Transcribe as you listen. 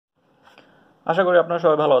আশা করি আপনারা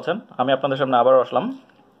সবাই ভালো আছেন। আমি আপনাদের সামনে আবারও আসলাম।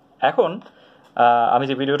 এখন আমি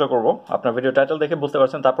যে ভিডিওটা করব, আপনার ভিডিও টাইটেল দেখে বুঝতে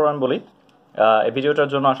পারছেন। তারপর আমি বলি, এই ভিডিওটার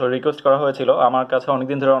জন্য আসলে রিকোয়েস্ট করা হয়েছিল। আমার কাছে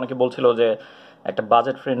অনেকদিন ধরে অনেকে বলছিল যে একটা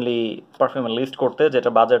বাজেট ফ্রেন্ডলি পারফিউমের লিস্ট করতে, যেটা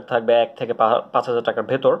বাজেট থাকবে 1 থেকে 5,000 টাকার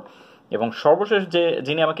ভেতর। এবং সর্বশেষ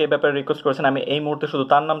যিনি আমাকে এই ব্যাপারে রিকোয়েস্ট করেছেন, আমি এই মুহূর্তে শুধু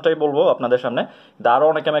তার নামটাই বলবো আপনাদের সামনে। আরও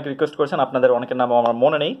অনেকে আমাকে রিকোয়েস্ট করেছেন, আপনাদের অনেকের নামও আমার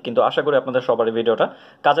মনে নেই, কিন্তু আশা করি আপনাদের সবারই ভিডিওটা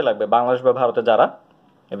কাজে লাগবে। বাংলাদেশ বা ভারতে যারা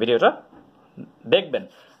এই ভিডিওটা দেখবেন,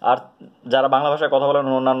 আর যারা বাংলা ভাষায় কথা বলেন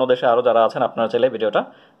অন্যান্য দেশে আরও যারা আছেন, আপনারা চাইলে ভিডিওটা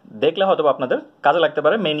দেখলে হয়তো আপনাদের কাজে লাগতে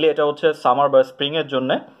পারে। মেইনলি এটা হচ্ছে সামার বা স্প্রিংয়ের জন্য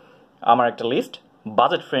আমার একটা লিস্ট,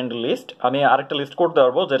 বাজেট ফ্রেন্ডলি লিস্ট। আমি আরেকটা লিস্ট করতে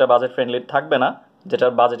পারবো যেটা বাজেট ফ্রেন্ডলি থাকবে না,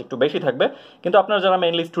 যেটার বাজেট একটু বেশি থাকবে। কিন্তু আপনারা যারা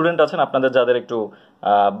মেইনলি স্টুডেন্ট আছেন, আপনাদের যাদের একটু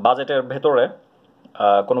বাজেটের ভেতরে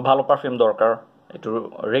কোনো ভালো পারফিউম দরকার, একটু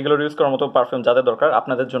রেগুলার ইউজ করার মতো পারফিউম যাদের দরকার,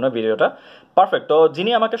 আপনাদের জন্য ভিডিওটা পারফেক্ট। তো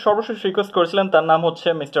যিনি আমাকে সর্বশেষ রিকোয়েস্ট করেছিলেন তার নাম হচ্ছে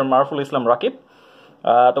মিস্টার মারুফুল ইসলাম রাকিব।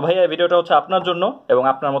 তো ভাইয়া, এই ভিডিওটা হচ্ছে আপনার জন্য এবং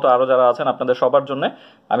আপনার মতো আরও যারা আছেন আপনাদের সবার জন্য।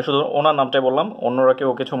 আমি শুধু ওনার নামটাই বললাম, অন্যরা কেউ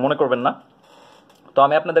কিছু মনে করবেন না। তো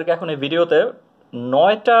আমি আপনাদেরকে এখন এই ভিডিওতে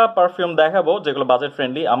 9টা পারফিউম দেখাবো যেগুলো বাজেট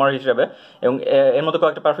ফ্রেন্ডলি আমার হিসেবে, এবং এর মধ্যে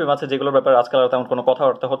কয়েকটা পারফিউম আছে যেগুলোর ব্যাপারে আজকাল আর তেমন কোনো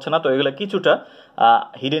কথাবার্তা হচ্ছে না। তো এগুলো কিছুটা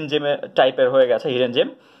হিডেন জেম টাইপের হয়ে গেছে, হিডেন জেম।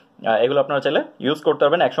 এগুলো আপনারা চাইলে ইউজ করতে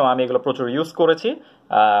পারবেন। একসময় আমি এগুলো প্রচুর ইউজ করেছি,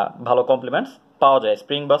 ভালো কমপ্লিমেন্টস পাওয়া যায়।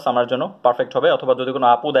 স্প্রিং বা সামার জন্য পারফেক্ট হবে। অথবা যদি কোনো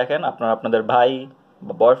আপু দেখেন, আপনারা আপনাদের ভাই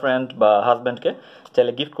বা বয়ফ্রেন্ড বা হাজব্যান্ডকে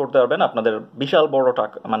চাইলে গিফট করতে পারবেন। আপনাদের বিশাল বড়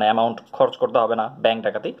টাকা মানে অ্যামাউন্ট খরচ করতে হবে না, ব্যাংক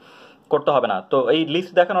ডাকাতি করতে হবে না। তো এই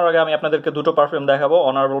লিস্ট দেখানোর আগে আমি আপনাদেরকে দুটো পারফিউম দেখাবো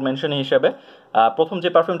অনারেবল মেনশন হিসেবে। প্রথম যে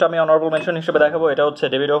পারফিউমটা আমি অনারেবল মেনশন হিসেবে দেখাবো এটা হচ্ছে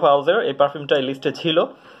ডেভিডফ হাউসের। এই পারফিউমটা এই লিস্টে ছিল,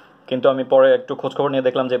 কিন্তু আমি পরে একটু খোঁজখবর নিয়ে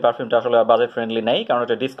দেখলাম যে পারফিউমটা আসলে বাজেট ফ্রেন্ডলি নেই, কারণ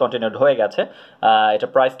এটা ডিসকন্টিনিউড হয়ে গেছে। এটা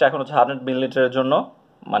প্রাইসটা এখন হচ্ছে 100 মিলিলিটারের জন্য,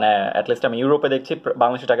 মানে অ্যাটলিস্ট আমি ইউরোপে দেখছি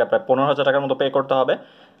বাংলাদেশি টাকা প্রায় 15,000 টাকার মতো পে করতে হবে।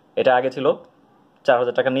 এটা আগে ছিল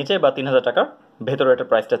 4,000 টাকার নিচে বা 3,000 টাকার ভেতরে এটা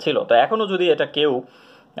প্রাইসটা ছিল। তো এখনও যদি এটা কেউ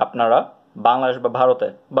আপনারা বাংলাদেশ বা ভারতে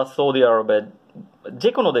বা সৌদি আরবে যে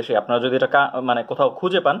কোনো দেশে আপনারা যদি এটা মানে কোথাও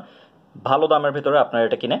খুঁজে পান ভালো দামের ভেতরে, আপনারা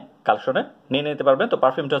এটা কিনে কালেকশনে নিয়ে নিতে পারবেন। তো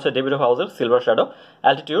পারফিউমটা হচ্ছে ডেভিডফ হাউসের সিলভার শ্যাডো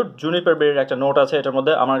অ্যালটিটিউড। জুনিপার বেরির একটা নোট আছে এটার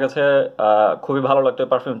মধ্যে। আমার কাছে খুবই ভালো লাগতো এই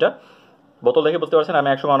পারফিউমটা। বোতল দেখে বুঝতে পারছেন আমি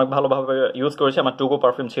একসময় অনেক ভালোভাবে ইউজ করেছি। আমার টুগো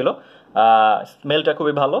পারফিউম ছিল, স্মেলটা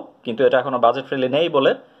খুবই ভালো, কিন্তু এটা এখনও বাজেট ফ্রেন্ডলি নেই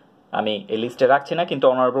বলে আমি এই লিস্টে রাখছি না, কিন্তু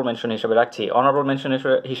অনারেবল মেনশন হিসেবে রাখছি। অনারেবল মেনশন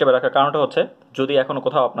হিসেবে রাখার কারণটা হচ্ছে যদি এখনও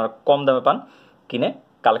কোথাও আপনারা কম দামে পান, কিনে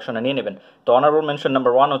কালেকশনে নিয়ে নেবেন। তো অনারেবল মেনশন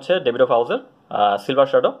নাম্বার 1 হচ্ছে ডেভিডফ হাউসের সিলভার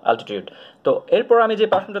শ্যাডো অ্যালটিটিউড। তো এরপর আমি যে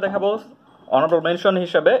পারফিউমটা দেখাবো অনারেবল মেনশন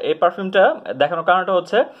হিসেবে, এই পারফিউমটা দেখানোর কারণটা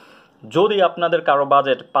হচ্ছে যদি আপনাদের কারো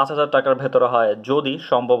বাজেট 5,000 টাকার ভেতরে হয়, যদি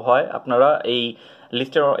সম্ভব হয়, আপনারা এই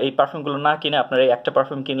লিস্টের এই পারফিউমগুলো না কিনে আপনারা এই একটা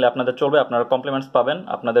পারফিউম কিনলে আপনাদের চলবে। আপনারা কমপ্লিমেন্টস পাবেন,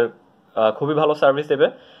 আপনাদের খুবই ভালো সার্ভিস দেবে।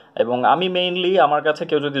 এবং আমি মেইনলি আমার কাছে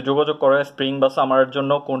কেউ যদি যোগাযোগ করে স্প্রিং বা সামারের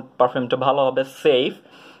জন্য কোন পারফিউমটা ভালো হবে, সেফ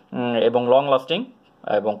এবং লং লাস্টিং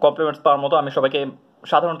এবং কমপ্লিমেন্টস পাওয়ার মতো, আমি সবাইকে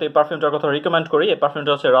সাধারণত এই পারফিউমটার কথা রিকমেন্ড করি। এই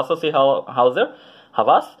পারফিউমটা হচ্ছে রাসাসি হাউসের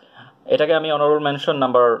হাওয়াস। এটাকে আমি অনারেবল মেনশন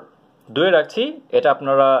নাম্বার 2 রাখছি। এটা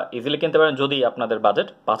আপনারা ইজিলি কিনতে পারেন যদি আপনাদের বাজেট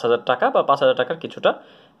 5,000 টাকা বা 5,000 টাকার কিছুটা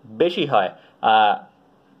বেশি হয়।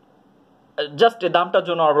 জাস্ট এই দামটার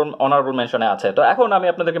জন্য অনারেবল মেনশনে আছে। তো এখন আমি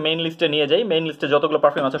আপনাদেরকে মেইন লিস্টে নিয়ে যাই। মেইন লিস্টে যতগুলো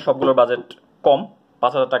পারফিউম আছে সবগুলোর বাজেট কম,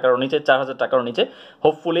 5,000 টাকারও নিচে, 4,000 টাকারও নিচে।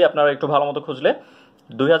 হোপফুলি আপনারা একটু ভালো মতো খুঁজলে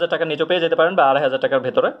 2,000 টাকার নিচে পেয়ে যেতে পারেন বা 2,500 টাকার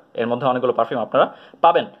ভেতরে। এর মধ্যে অনেকগুলো পারফিউম আপনারা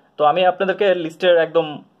পাবেন। তো আমি আপনাদেরকে লিস্টের একদম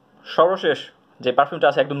সর্বশেষ যে পারফিউমটা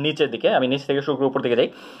আছে একদম নিচের দিকে, আমি নিচ থেকে শুরু করে উপর দিকে যাই।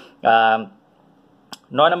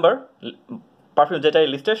 9 নম্বর পারফিউম যেটা এই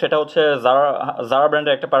লিস্টে, সেটা হচ্ছে জারা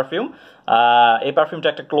ব্র্যান্ডের একটা পারফিউম। এই পারফিউমটা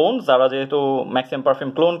একটা ক্লোন। জারা যেহেতু ম্যাক্সিমাম পারফিউম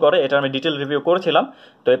ক্লোন করে, এটা আমি ডিটেল রিভিউ করেছিলাম।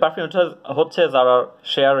 তো এই পারফিউমটা হচ্ছে জারার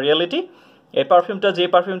শেয়ার রিয়েলিটি। এই পারফিউমটা যে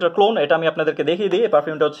পারফিউমটা ক্লোন, এটা আমি আপনাদেরকে দেখিয়ে দিই। এই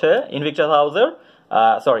পারফিউমটা হচ্ছে ইনভিক্টাস হাউসের,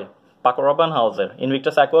 পাকো রাবান হাউসের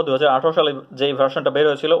ইনভিক্টাস অ্যাকোয়া 2018 সালে যেই ভার্সনটা বের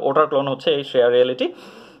হয়েছিল ওটার ক্লোন হচ্ছে এই শেয়ার রিয়েলিটি।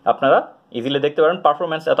 আপনারা ইজিলি দেখতে পারেন।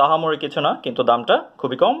 পারফরমেন্স এত আহামরি কিছু না, কিন্তু দামটা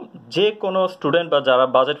খুবই কম। যে কোনো স্টুডেন্ট বা যারা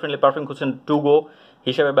বাজেট ফ্রেন্ডলি পারফিউম খুঁজছেন টুগো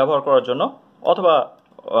হিসেবে ব্যবহার করার জন্য, অথবা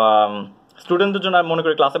স্টুডেন্টদের জন্য আমি মনে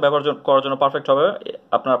করি ক্লাসে ব্যবহার করার জন্য পারফেক্ট হবে।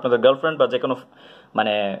 আপনাদের গার্লফ্রেন্ড বা যে কোনো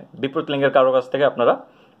মানে বিপরীত লিঙ্গের কারো কাছ থেকে আপনারা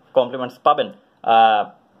কমপ্লিমেন্টস পাবেন।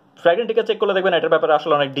 ফ্র্যাগ্রেন্টিকা চেক করলে দেখবেন এটার ব্যাপারে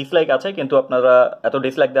আসলে অনেক ডিসলাইক আছে, কিন্তু আপনারা এত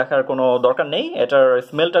ডিসলাইক দেখার কোনো দরকার নেই। এটার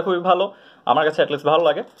স্মেলটা খুবই ভালো, আমার কাছে অ্যাটলিস্ট ভালো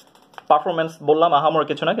লাগে। পারফরমেন্স বললাম আহামরি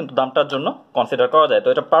কিছু না, কিন্তু দামটার জন্য কনসিডার করা যায়। তো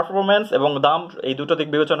এটা পারফরমেন্স এবং দাম এই দুটো দিক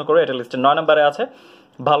বিবেচনা করে এটা লিস্টের 9 নম্বরে আছে।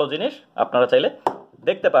 ভালো জিনিস, আপনারা চাইলে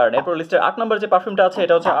দেখতে পারেন। এরপর লিস্টের 8 নম্বর যে পারফিউমটা আছে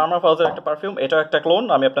এটা হচ্ছে আর্মাফ হাউসের একটা পারফিউম। এটাও একটা ক্লোন,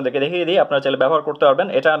 আমি আপনাদেরকে দেখিয়ে দিই, আপনারা চাইলে ব্যবহার করতে পারবেন।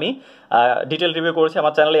 এটা আমি ডিটেল রিভিউ করেছি,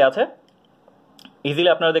 আমার চ্যানেলে আছে। ইজিলি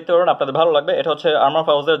আপনারা দেখতে পারবেন, আপনাদের ভালো লাগবে। এটা হচ্ছে আর্মাফ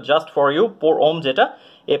হাউসের জাস্ট ফর ইউ পোর ওম, যেটা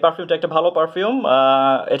এই পারফিউমটা একটা ভালো পারফিউম,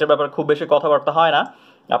 এটার ব্যাপারে খুব বেশি কথাবার্তা হয় না,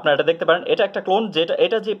 আপনারা এটা দেখতে পারেন। এটা একটা ক্লোন,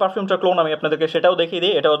 এটা যে পারফিউমটা ক্লোন আমি আপনাদেরকে সেটাও দেখিয়ে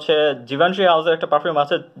দিই। এটা হচ্ছে জিভানশি হাউসের একটা পারফিউম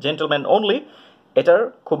আছে জেন্টলম্যান অনলি, এটার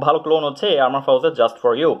খুব ভালো ক্লোন হচ্ছে এই আর্মাফ হাউসের জাস্ট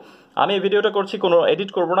ফর ইউ। আমি এই ভিডিওটা করছি, কোনো এডিট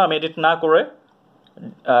করবো না, আমি এডিট না করে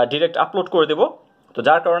ডিরেক্ট আপলোড করে দেবো, তো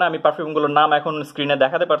যার কারণে আমি পারফিউমগুলোর নাম এখন স্ক্রিনে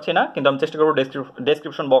দেখাতে পারছি না, কিন্তু আমি চেষ্টা করবো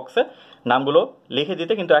ডেসক্রিপশন বক্সে নামগুলো লিখে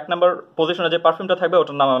দিতে, কিন্তু 1 নম্বর পজিশনে যে পারফিউমটা থাকবে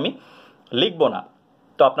ওটার নাম আমি লিখবো না,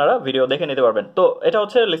 তো আপনারা ভিডিও দেখে নিতে পারবেন। তো এটা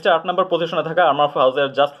হচ্ছে লিস্টের 8 নম্বর পজিশনে থাকা আর্মাফ হাউসের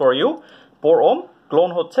just for you poor Om, clone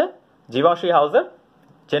হচ্ছে জিভানশি হাউসের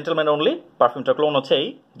জেন্টলম্যান অনলি, পারফিউমটা ক্লোন হচ্ছে এই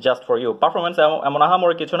জাস্ট ফর ইউ। পারফরমেন্স এমন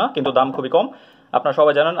আহামরি কিছু না, কিন্তু দাম খুবই কম। আপনারা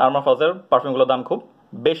সবাই জানেন আর্মাফ হাউসের পারফিউমগুলোর দাম খুব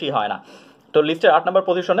বেশি হয় না। তো লিস্টের 8 নম্বর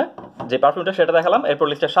পজিশনে যে পারফিউমটা সেটা দেখালাম। এরপর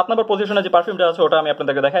লিস্টের 7 নম্বর পজিশনে যে পারফিউমটা আছে ওটা আমি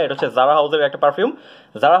আপনাদেরকে দেখাই। এটা হচ্ছে জারা হাউসের একটা পারফিউম।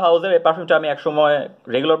 জারা হাউসের এই পারফিউমটা আমি একসময়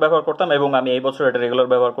রেগুলার ব্যবহার করতাম এবং আমি এই বছর এটা রেগুলার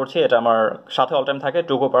ব্যবহার করছি। এটা আমার সাথে অল টাইম থাকে,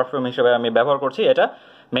 টুকো পারফিউম হিসেবে আমি ব্যবহার করছি। এটা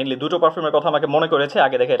মেইনলি দুটো পারফিউমের কথা আমাকে মনে করেছে।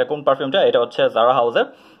 আগে দেখে এটা কোন পারফিউমটা, এটা হচ্ছে জারা হাউসের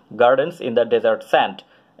gardens in the desert sand.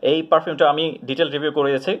 এই পারফিউমটা আমি ডিটেল রিভিউ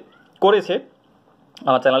করেছি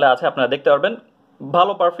আমার চ্যানেলে আছে, আপনারা দেখতে পারবেন।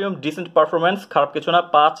 ভালো পারফিউম, ডিসেন্ট পারফরমেন্স, খারাপ কিছু না।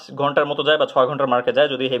 5 ঘন্টার মতো যায় বা 6 ঘন্টার মার্কে যায়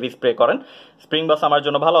যদি হেভি স্প্রে করেন। স্প্রিং বা সামার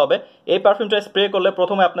জন্য ভালো হবে। এই পারফিউমটা স্প্রে করলে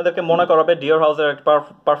প্রথমে আপনাদেরকে মনে করাবে ডিওর হাউসের একটা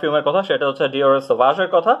পারফিউমের কথা, সেটা হচ্ছে ডিওর সাভাজের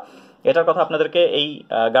কথা। এটার কথা আপনাদেরকে এই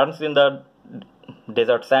gardens in the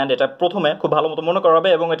desert sand এটা প্রথমে খুব ভালো মতো মনে করাবে,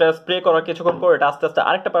 এবং এটা স্প্রে করার কিছুক্ষণ পর এটা আস্তে আস্তে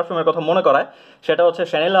আরেকটা পারফিউমের কথা মনে করায়, সেটা হচ্ছে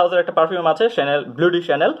শ্যানেল হাউসের একটা পারফিউম আছে, শ্যানেল ব্লুডি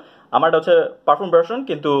শ্যানেল। আমারটা হচ্ছে পারফিউম ভার্সন,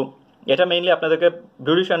 কিন্তু এটা মেইনলি আপনাদেরকে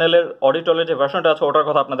ব্লুডি শ্যানেলের অডিটলের যে ভার্সনটা আছে ওটার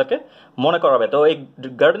কথা আপনাদেরকে মনে করাবে। তো এই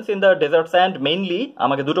gardens in the desert sand mainly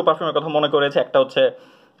আমাকে দুটো পারফিউমের কথা মনে করেছে, একটা হচ্ছে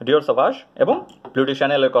ডিওর সাভাজ এবং ব্লুডি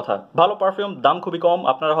শ্যানেলের কথা। ভালো পারফিউম, দাম খুবই কম,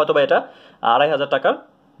 আপনারা হয়তো বা এটা 2500 টাকার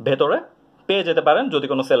ভেতরে পেয়ে যেতে পারেন যদি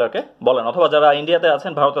কোনো সেলারকে বলেন, অথবা যারা ইন্ডিয়াতে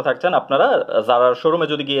আছেন, ভারতে থাকছেন, আপনারা জারার শোরুমে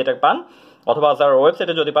যদি গিয়ে এটা পান, অথবা জারার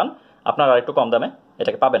ওয়েবসাইটে যদি পান, আপনারা একটু কম দামে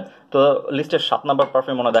এটাকে পাবেন। তো লিস্টের 7 নম্বর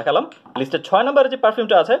পারফিউম মনে দেখালাম। লিস্টের 6 নম্বরে যে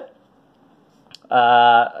পারফিউমটা আছে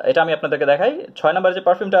এটা আমি আপনাদেরকে দেখাই। 6 নম্বরে যে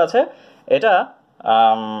পারফিউমটা আছে এটা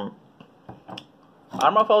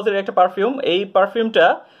আর্মাফ হাউসের একটা পারফিউম। এই পারফিউমটা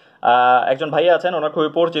একজন ভাইয়া আছেন, ওনার খুবই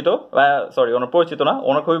পরিচিত, ওনার পরিচিত না,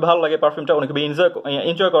 ওনার খুবই ভালো লাগে পারফিউমটা, উনি খুবই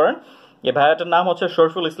এনজয় করেন। এই ভাইয়াটার নাম হচ্ছে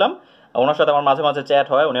শরীফুল ইসলাম। ওনার সাথে আমার মাঝে মাঝে চ্যাট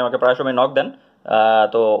হয়, উনি আমাকে প্রায় সময় নক দেন।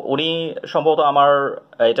 তো উনি সম্ভবত আমার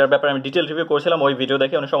এটার ব্যাপারে আমি ডিটেল রিভিউ করেছিলাম, ওই ভিডিও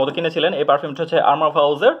দেখে উনি সম্ভবত কিনেছিলেন। এই পারফিউমটা হচ্ছে আর্মাফ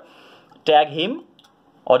হাউসের ট্যাগ-হিম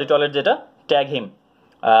অডিটলের, যেটা ট্যাগ-হিম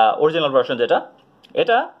অরিজিনাল ভার্সন যেটা,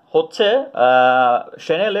 এটা হচ্ছে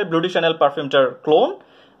শ্যানেলের ব্লুডি শ্যানেল পারফিউমটার ক্লোন।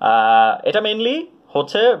 এটা মেইনলি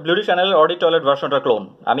হচ্ছে ব্লুডি শ্যানেলের অডি টয়লেট ভার্সনটার ক্লোন।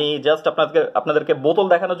 আমি জাস্ট আপনাদেরকে বোতল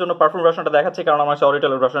দেখানোর জন্য পারফিউম ভার্সনটা দেখাচ্ছি, কারণ আমার কাছে অডি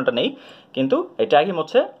টয়লেট ভার্সনটা নেই, কিন্তু এই ট্যাগ-হিম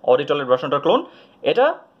হচ্ছে অডি টয়লেট ভার্সনটার ক্লোন। এটা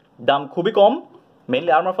দাম খুবই কম,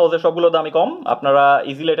 মেইনলি আর্মাফ হাউসের সবগুলো দামই কম, আপনারা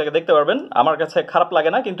ইজিলি এটাকে দেখতে পারবেন। আমার কাছে খারাপ লাগে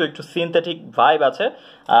না, কিন্তু একটু সিনথেটিক ভাইব আছে।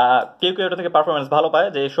 কেউ কেউ এটা থেকে পারফরমেন্স ভালো পায়,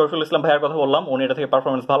 যে শরীফুল ইসলাম ভাইয়ের কথা বললাম, উনি এটা থেকে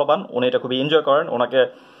পারফরমেন্স ভালো পান, উনি এটা খুবই এনজয় করেন, ওনাকে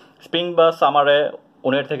স্প্রিং বা সামারে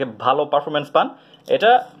উনি এর থেকে ভালো পারফরমেন্স পান।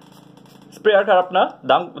 এটা স্প্রেয়ার খারাপ না,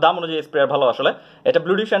 দাম অনুযায়ী স্প্রেয়ার ভালো আসলে। এটা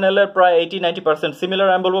ব্লুডি শ্যানেলের প্রায় 80-90%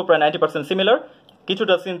 সিমিলার, আমি বলবো প্রায় 90% সিমিলার,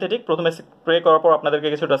 কিছুটা সিনথেটিক। প্রথমে স্প্রে করার পর আপনাদেরকে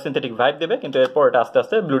কিছুটা সিনথেটিক ভাইব দেবে, কিন্তু এরপর এটা আস্তে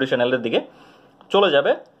আস্তে ব্লুডি শ্যানেলের দিকে চলে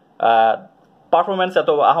যাবে। পারফরমেন্স এত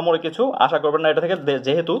আহামরি কিছু আশা করবেন না এটা থেকে,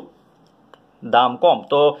 যেহেতু দাম কম।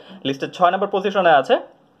 তো লিস্টের 6 নম্বর পজিশনে আছে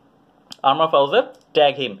আর্মাফ হাউসের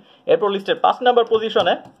ট্যাগ-হিম। এরপর লিস্টের 5 নম্বর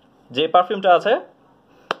পজিশনে যে পারফিউমটা আছে,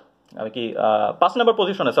 আমি কি 5 নম্বর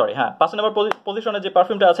পজিশনে, সরি, হ্যাঁ 5 নম্বর পজিশনে যে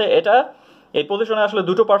পারফিউমটা আছে, এটা এই পজিশনে আসলে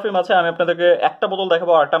দুটো পারফিউম আছে। আমি আপনাদেরকে একটা বোতল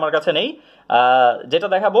দেখাবো, আরেকটা আমার কাছে নেই। যেটা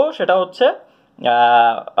দেখাবো সেটা হচ্ছে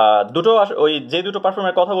দুটো, ওই যে দুটো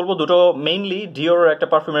পারফিউমের কথা বলবো দুটো মেইনলি ডিওর একটা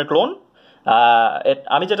পারফিউমের ক্লোন।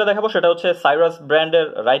 আমি যেটা দেখাবো সেটা হচ্ছে সাইরাস ব্র্যান্ডের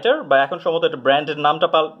রাইটার, বা এখন সম্ভবত এটা ব্র্যান্ডের নামটা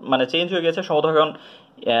মানে চেঞ্জ হয়ে গিয়েছে, সম্ভবত এখন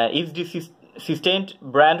ইভস ডি সিস্টেন্ট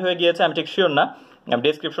ব্র্যান্ড হয়ে গিয়েছে, আমি ঠিক শিওর না, আমি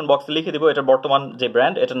ডেসক্রিপশন বক্সে লিখে দিব এটার বর্তমান যে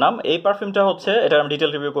ব্র্যান্ড, এটার নাম। এই পারফিউমটা হচ্ছে, এটা আমি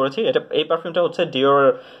ডিটেল রিভিউ করেছি, এই পারফিউমটা হচ্ছে ডিওর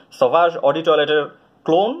সাভাজ অডি টয়লেটের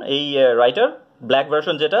ক্লোন, এই রাইটার ব্ল্যাক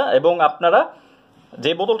ভার্সন যেটা। এবং আপনারা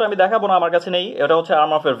যে বোতলটা আমি দেখাবো না, আমার কাছে নেই, এটা হচ্ছে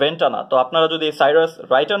আর্মাফের ভেন্টানা। তো আপনারা যদি সাইরাস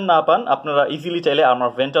রাইটার না পান, আপনারা ইজিলি চাইলে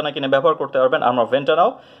আর্মাফ ভেন্টানা কিনে ব্যবহার করতে পারবেন। আর্মাফ ভেন্টানাও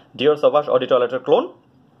ডিওর সাভাজ অডি টয়লেটের ক্লোন,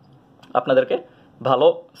 আপনাদেরকে ভালো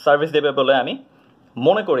সার্ভিস দেবে বলে আমি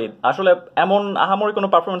মনে করি। আসলে এমন আহামরি কোনো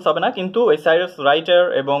পারফরমেন্স হবে না, কিন্তু এই সাইরাস রাইটার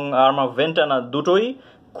এবং আর্মাফ ভেন্টানা দুটোই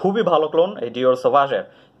খুবই ভালো ক্লোন এই ডিওর সাভাজের।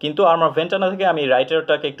 কিন্তু আর্মাফ ভেন্টানা থেকে আমি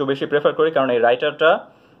রাইটারটাকে একটু বেশি প্রেফার করি, কারণ এই রাইটারটা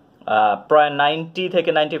প্রায় 90 থেকে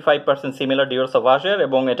 95% সিমিলার ডিওর সাভাজের,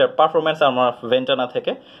 এবং এটার পারফরমেন্স আমার ভেন্টানা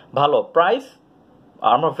থেকে ভালো। প্রাইস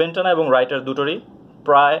আমার ভেন্টানা এবং রাইটার দুটোরই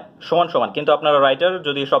প্রায় সমান সমান, কিন্তু আপনারা রাইটার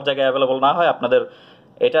যদি সব জায়গায় অ্যাভেলেবল না হয়, আপনাদের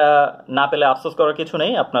এটা না পেলে আফসোস করার কিছু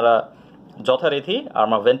নেই, আপনারা যথারীতি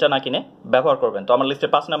আমার ভেন্টানা কিনে ব্যবহার করবেন। তো আমার লিস্টে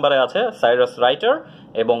 5 নম্বরে আছে সাইরাস রাইটার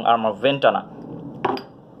এবং আমার ভেন্টানা।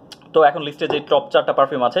 তো এখন লিস্টে যে টপ 4টা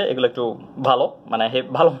পারফিউম আছে এগুলো একটু ভালো, মানে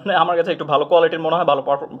ভালো মানে আমার কাছে একটু ভালো কোয়ালিটির মনে হয়, ভালো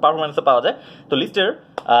পারফরমেন্সে পাওয়া যায়। তো লিস্টের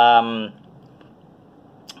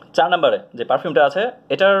 4 নম্বরে যে পারফিউমটা আছে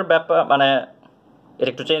এটার ব্যাপার মানে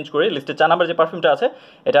এটা একটু চেঞ্জ করি। লিস্টে 4 নম্বরে যে পারফিউমটা আছে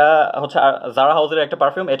এটা হচ্ছে জারা হাউসের একটা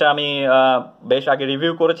পারফিউম। এটা আমি বেশ আগে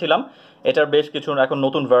রিভিউ করেছিলাম। এটার বেশ কিছু এখন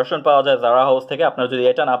নতুন ভার্সন পাওয়া যায় জারা হাউস থেকে। আপনারা যদি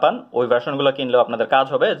এটা না পান, ওই ভার্সনগুলো কিনলেও আপনাদের কাজ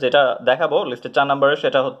হবে। যেটা দেখাবো লিস্টের 4 নম্বরে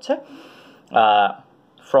সেটা হচ্ছে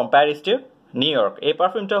from Paris two new York. এই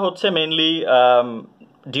পারফিউমটা হচ্ছে মেইনলি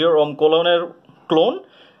ডিওর হোম কোলোনের ক্লোন,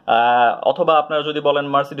 অথবা আপনারা যদি বলেন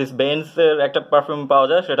মার্সিডিস বেঞ্জের একটা পারফিউম পাওয়া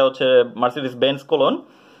যায়, সেটা হচ্ছে মার্সিডিস বেঞ্জ কোলোন।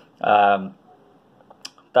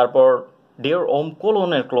 তারপর ডিওর হোম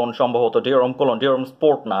কোলোনের ক্লোন সম্ভবত ডিওর হোম কোলোন, ডিওর হোম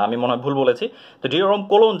স্পোর্ট না, আমি মনে হয় ভুল বলেছি। তো ডিওর হোম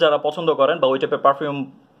কোলোন যারা পছন্দ করেন বা ওই টাইপের পারফিউম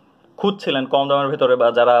খুঁজছিলেন কম দামের ভেতরে, বা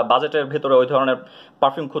যারা বাজেটের ভেতরে ওই ধরনের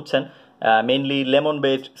পারফিউম খুঁজছেন, mainly lemon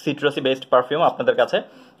based citrusy based perfume আপনাদের কাছে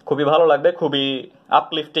খুবই ভালো লাগবে। খুবই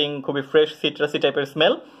আপলিফটিং, খুবই ফ্রেশ সিট্রাসি টাইপের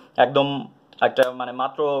স্মেল, একদম একটা মানে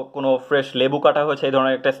মাত্র কোনো ফ্রেশ লেবু কাটা হয়েছে এই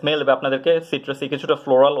ধরনের একটা স্মেল দেবে আপনাদেরকে। সিট্রাসি কিছুটা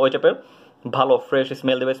ফ্লোরাল ওই টাইপের ভালো ফ্রেশ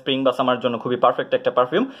স্মেল দেবে। স্প্রিং বা সামার জন্য খুবই পারফেক্ট একটা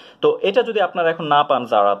পারফিউম। তো এটা যদি আপনারা এখন না পান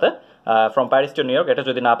জারাতে, from Paris two new York, এটা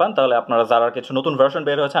যদি না পান তাহলে আপনারা জারার কিছু নতুন ভার্সন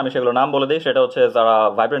বের হয়েছে, আমি সেগুলো নাম বলে দিই। সেটা হচ্ছে জারা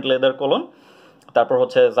ভাইব্রেন্ট লেদার কোলোন, তারপর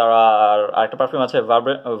হচ্ছে জারা আরেকটা পারফিউম আছে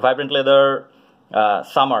ভাইব্রেন্ট লেদার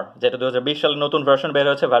সামার, যেটা 2020 সালে নতুন ভার্সন বের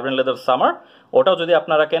হয়েছে ভাইব্রেন্ট লেদার সামার। ওটাও যদি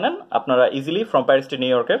আপনারা কেনেন, আপনারা easily from Paris two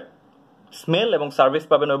new ইয়র্কের স্মেল এবং সার্ভিস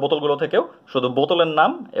পাবেন ওই বোতলগুলো থেকেও। শুধু বোতলের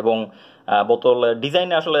নাম এবং বোতলের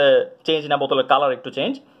ডিজাইনে আসলে চেঞ্জ না, বোতলের কালার একটু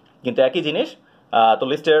চেঞ্জ, কিন্তু একই জিনিস। তো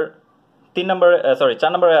লিস্টের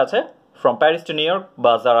 4 নম্বরে আছে from Paris two new York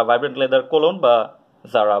বা জারা ভাইব্রেন্ট লেদার কোলোন বা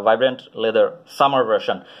জারা vibrant leather summer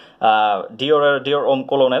version, ডিওর home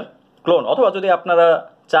কোলোনের clone. অথবা যদি আপনারা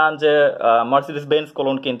চান যে মার্সিডিস বেঞ্জ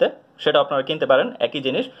কোলোন কিনতে, সেটা আপনারা কিনতে পারেন। একই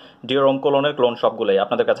জিনিস, ডিওর হোম কোলোনের ক্লোন সবগুলোই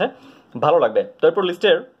আপনাদের কাছে ভালো লাগবে। তো এরপর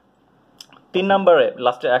লিস্টের 3 নম্বরে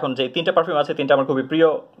লাস্টে এখন যে 3টা পারফিউম আছে, 3টা আমার খুবই প্রিয়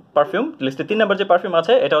পারফিউম। লিস্টে 3 নম্বর যে পারফিউম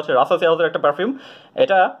আছে এটা হচ্ছে রাসাসি হাউসের একটা পারফিউম।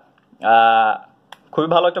 এটা খুবই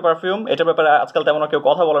ভালো একটা পারফিউম। এটার ব্যাপারে আজকাল তেমন কেউ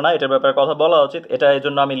কথা বলে না, এটার ব্যাপারে কথা বলা উচিত। এটা এই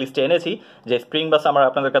জন্য আমি লিস্টে এনেছি যে স্প্রিং বা সামার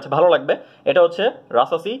আপনাদের কাছে ভালো লাগবে। এটা হচ্ছে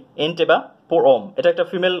রাসাসি এন্টেবা পোর হোম। এটা একটা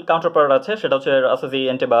ফিমেল কাউন্টার পার্ট আছে, সেটা হচ্ছে রাসাসি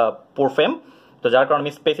এন্টেবা পোর ফেম। তো যার কারণে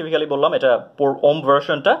আমি স্পেসিফিক্যালি বললাম এটা পোর হোম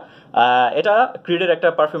ভার্সনটা। এটা ক্রিডের একটা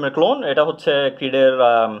পারফিউমের ক্লোন। এটা হচ্ছে ক্রিডের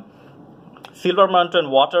সিলভার মাউন্টেন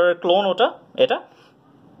ওয়াটার ক্লোন ওটা। এটা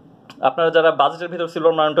আপনারা যারা বাজেটের ভিতর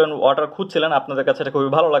সিলভার মাউন্টেন ওয়াটার খুঁজছিলেন, আপনাদের কাছে এটা খুবই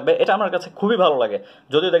ভালো লাগবে। এটা আমার কাছে খুবই ভালো লাগে,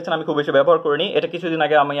 যদিও দেখছেন আমি খুব বেশি ব্যবহার করিনি। এটা কিছুদিন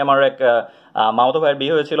আগে আমি আমার এক মামাতো ভাইয়ের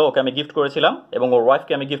বিয়ে হয়েছিল, ওকে আমি গিফট করেছিলাম এবং ওর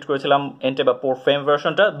ওয়াইফকে আমি গিফট করেছিলাম এন্টেবা পোর ফেম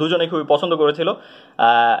ভার্সনটা। দুজনেই খুবই পছন্দ করেছিল।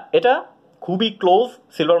 এটা খুবই ক্লোজ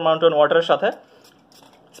সিলভার মাউন্টেন ওয়াটারের সাথে।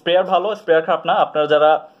 স্প্রেয়ার ভালো, স্প্রেয়ার খারাপ না। আপনারা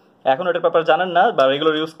যারা এখন এটার ব্যাপারে জানেন না বা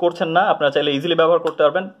রেগুলার ইউজ করছেন না, আপনারা চাইলে ইজিলি ব্যবহার করতে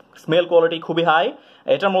পারবেন। স্মেল কোয়ালিটি খুবই হাই।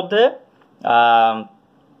 এটার মধ্যে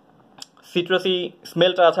সিট্রাসি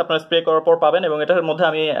স্মেলটা আছে, আপনারা স্প্রে করার পর পাবেন। এবং এটার মধ্যে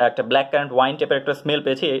আমি একটা ব্ল্যাক কারেন্ট ওয়াইন টাইপের একটা স্মেল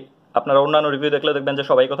পেয়েছি। আপনারা অন্যান্য রিভিউ দেখলে দেখবেন যে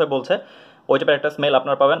সবাই কথাই বলছে, ওই টাইপের একটা স্মেল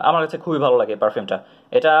আপনারা পাবেন। আমার কাছে খুবই ভালো লাগে পারফিউমটা।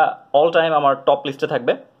 এটা অল টাইম আমার টপ লিস্টে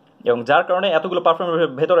থাকবে, এবং যার কারণে এতগুলো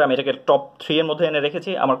পারফিউমের ভেতরে আমি এটাকে টপ 3 এর মধ্যে এনে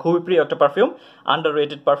রেখেছি। আমার খুবই প্রিয় একটা perfume, under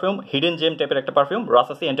rated perfume, hidden gem টাইপের একটা পারফিউম,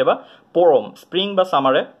 রাসাসি এন্টেবা পোর হোম। স্প্রিং বা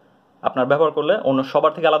সামারে আপনার ব্যবহার করলে অন্য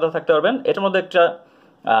সবার থেকে আলাদা থাকতে পারবেন। এটার মধ্যে একটা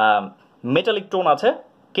মেটালিক টোন আছে।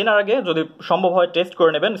 কেনার আগে যদি সম্ভব হয় টেস্ট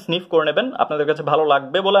করে নেবেন, স্নিফ করে নেবেন, আপনাদের কাছে ভালো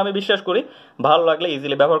লাগবে বলে আমি বিশ্বাস করি। ভালো লাগলে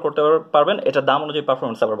ইজিলি ব্যবহার করতে পারবেন। এটা দাম অনুযায়ী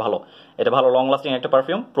পারফরমেন্স আবার ভালো। এটা ভালো লং লাস্টিং একটা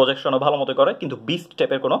পারফিউম, প্রজেকশনও ভালো মতো করে, কিন্তু বিস্ট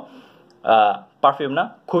টাইপের কোনো পারফিউম না।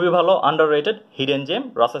 খুবই ভালো, আন্ডার রেটেড, হিডেন জেম,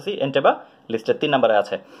 রাসাসি এন্টেবা লিস্টের 3 নম্বরে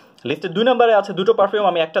আছে। লিস্টের 2 নম্বরে আছে দুটো পারফিউম,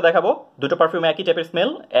 আমি একটা দেখাবো। দুটো পারফিউম একই টাইপের স্মেল,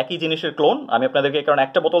 একই জিনিসের ক্লোন। আমি আপনাদেরকে কারণ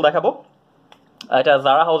একটা বোতল দেখাবো। এটা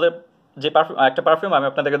জারা হাউসের যে একটা পারফিউম আমি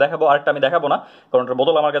আপনাদেরকে দেখাবো, আরেকটা আমি দেখাবো না কারণ ওটার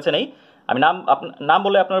বোতল আমার কাছে নেই। আমি নাম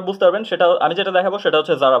বলে আপনারা বুঝতে পারবেন। সেটা আমি যেটা দেখাবো সেটা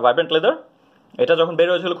হচ্ছে জারা ভাইব্রেন্ট লেদার। এটা যখন বের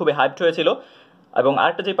হয়েছিল খুবই হাইপড হয়েছিল। এবং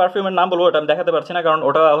আরেকটা যে পারফিউমের নাম বলবো ওটা আমি দেখাতে পারছি না, কারণ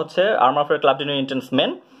ওটা হচ্ছে আর্মাফের club D new intense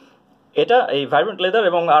main. এটা এই ভাইব্রেন্ট লেদার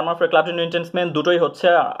এবং আর্মাফের club D new intense main দুটোই হচ্ছে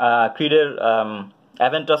ক্রিডের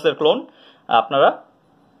অ্যাভেন্টাসের ক্লোন। আপনারা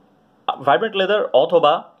ভাইব্রেন্ট লেদার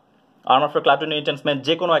অথবা আর্মাফের club D new intense main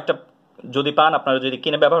যে কোনো একটা যদি পান, আপনারা যদি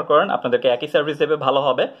কিনে ব্যবহার করেন, আপনাদেরকে একই সার্ভিস দেবে, ভালো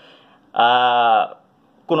হবে,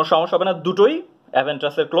 কোনো সমস্যা হবে না। দুটোই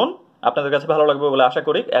অ্যাভেন্টাসের ক্লোন, আপনাদের কাছে ভালো লাগবে বলে আশা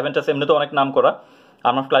করি। অ্যাভেন্টাস এমনিতেও অনেক নাম করা,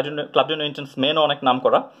 আমার ক্লাব ডি ইন্টেন্স মেনও অনেক নাম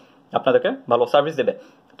করা, আপনাদেরকে ভালো সার্ভিস দেবে।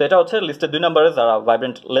 তো এটা হচ্ছে লিস্টের 2 নম্বরে যারা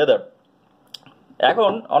ভাইব্রেন্ট লেদার।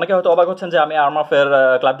 এখন অনেকে হয়তো অবাক হচ্ছেন যে আমি আর্মাফের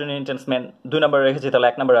ক্লাব ডি ইন্টেন্স মেন 2 নম্বরে রেখেছি, তাহলে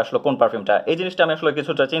 1 নম্বরে আসলো কোন পারফিউমটা? এই জিনিসটা আমি আসলে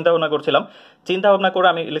কিছুটা চিন্তা ভাবনা করছিলাম। চিন্তা ভাবনা করে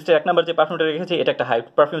আমি লিস্টের 1 নম্বর যে পারফিউমটা রেখেছি, এটা একটা হাইপ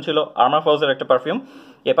পারফিউম ছিল, আর্মাফ হাউসের একটা পারফিউম।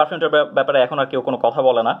 এই পারফিউমটার ব্যাপারে এখন আর কেউ কোনো কথা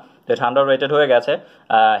বলে না, এটা আন্ডার রেটেড হয়ে গেছে।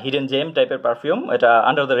 হিডেন জেম টাইপের পারফিউম, এটা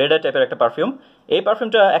আন্ডার দ্য রেডার টাইপের একটা পারফিউম। এই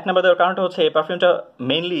পারফিউমটা 1 নম্বর দেওয়ার কারণটা হচ্ছে এই পারফিউমটা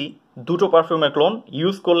মেইনলি দুটো পারফিউমের ক্লোন।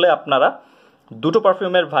 ইউজ করলে আপনারা দুটো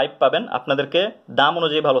পারফিউমের ভাইব পাবেন, আপনাদেরকে দাম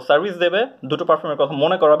অনুযায়ী ভালো সার্ভিস দেবে, দুটো পারফিউমের কথা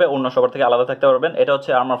মনে করাবে, অন্য সবার থেকে আলাদা থাকতে পারবেন। এটা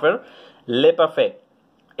হচ্ছে আর্মাফের লে পারফে।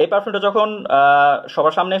 এই পারফিউমটা যখন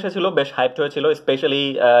সবার সামনে এসেছিল বেশ হাইপড হয়েছিল, স্পেশালি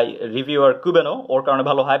রিভিউয়ার কুবেনো, ওর কারণে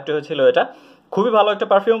ভালো হাইপড হয়েছিল। এটা খুবই ভালো একটা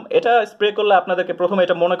পারফিউম। এটা স্প্রে করলে আপনাদেরকে প্রথমে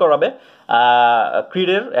এটা মনে করাবে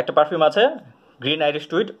ক্রিডের একটা পারফিউম আছে গ্রিন আইরিশ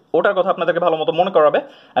টুইট, ওটার কথা আপনাদেরকে ভালো মতো মনে করাবে।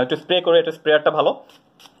 আমি একটু স্প্রে করে, এটা স্প্রেয়ারটা ভালো,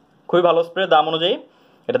 খুবই ভালো স্প্রে দাম অনুযায়ী।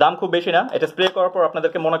 এটা দাম খুব বেশি না, এটা স্প্রে করার পর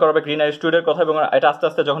আপনাদেরকে মনে করাবে গ্রিন আইরিশ টুইটের কথা, এবং এটা আস্তে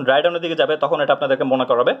আস্তে যখন ড্রাই ডাউনের দিকে যাবে তখন এটা আপনাদেরকে মনে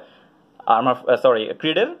করাবে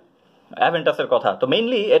ক্রিডের অ্যাভেন্টাসের কথা। তো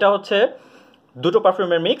মেইনলি এটা হচ্ছে দুটো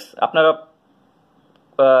পারফিউমের মিক্স। আপনারা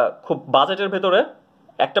খুব বাজেটের ভেতরে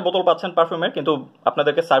একটা বোতল পাচ্ছেন পারফিউমের, কিন্তু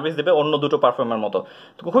আপনাদেরকে সার্ভিস দেবে অন্য দুটো পারফিউমের মতো।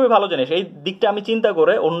 তো খুবই ভালো জিনিস। এই দিকটা আমি চিন্তা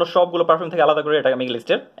করে অন্য সবগুলো পারফিউম থেকে আলাদা করে এটা আমি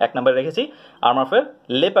লিস্টের 1 নম্বরে রেখেছি, আর্মাফের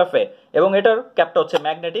লে পারফে। এবং এটার ক্যাপটা হচ্ছে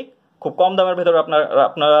ম্যাগনেটিক, খুব কম দামের ভেতরে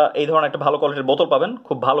আপনারা এই ধরনের একটা ভালো কোয়ালিটির বোতল পাবেন,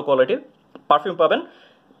 খুব ভালো কোয়ালিটির পারফিউম পাবেন।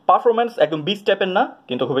 পারফরমেন্স একদম বিচ টাইপের না,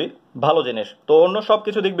 কিন্তু খুবই ভালো জিনিস। তো অন্য সব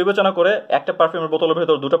কিছু দিক বিবেচনা করে একটা পারফিউমের বোতলের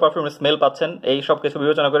ভেতর দুটো পারফিউমের স্মেল পাচ্ছেন, এই সব কিছু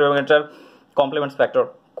বিবেচনা করে, এবং এটার কমপ্লিমেন্টস ফ্যাক্টর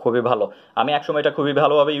খুবই ভালো। আমি একসময় এটা খুবই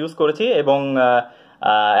ভালোভাবে ইউজ করেছি, এবং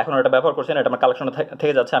এখন এটা ব্যবহার করছি না, এটা আমার কালেকশনে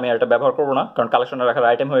থেকে যাচ্ছে। আমি আর এটা ব্যবহার করবো না, কারণ কালেকশনে রাখার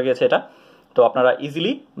আইটেম হয়ে গেছে এটা। তো আপনারা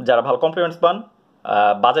ইজিলি যারা ভালো কমপ্লিমেন্টস পান,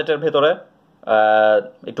 বাজেটের ভেতরে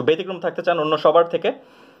একটু ব্যতিক্রম থাকতে চান অন্য সবার থেকে,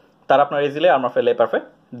 তারা আপনারা ইজিলি আর্মাফের লে পারফে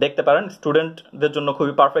দেখতে পারেন। স্টুডেন্টদের জন্য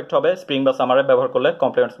খুবই পারফেক্ট হবে, স্প্রিং বা সামারে ব্যবহার করলে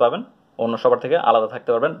কমপ্লিমেন্টস পাবেন, অন্য সবার থেকে আলাদা থাকতে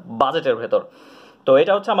পারবেন বাজেটের ভেতর। তো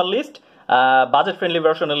এটা হচ্ছে আমার লিস্ট, বাজেট ফ্রেন্ডলি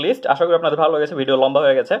ভার্সনের লিস্ট। আশা করি আপনাদের ভালো লেগেছে, ভিডিও লম্বা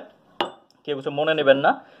হয়ে গেছে, কেউ কিছু মনে নেবেন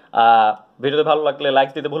না। ভিডিওতে ভালো লাগলে লাইক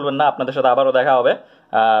দিতে ভুলবেন না। আপনাদের সাথে আবারও দেখা হবে,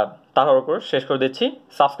 তাড়াহুড়ো করে শেষ করে দিচ্ছি।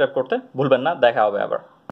 সাবস্ক্রাইব করতে ভুলবেন না, দেখা হবে আবার।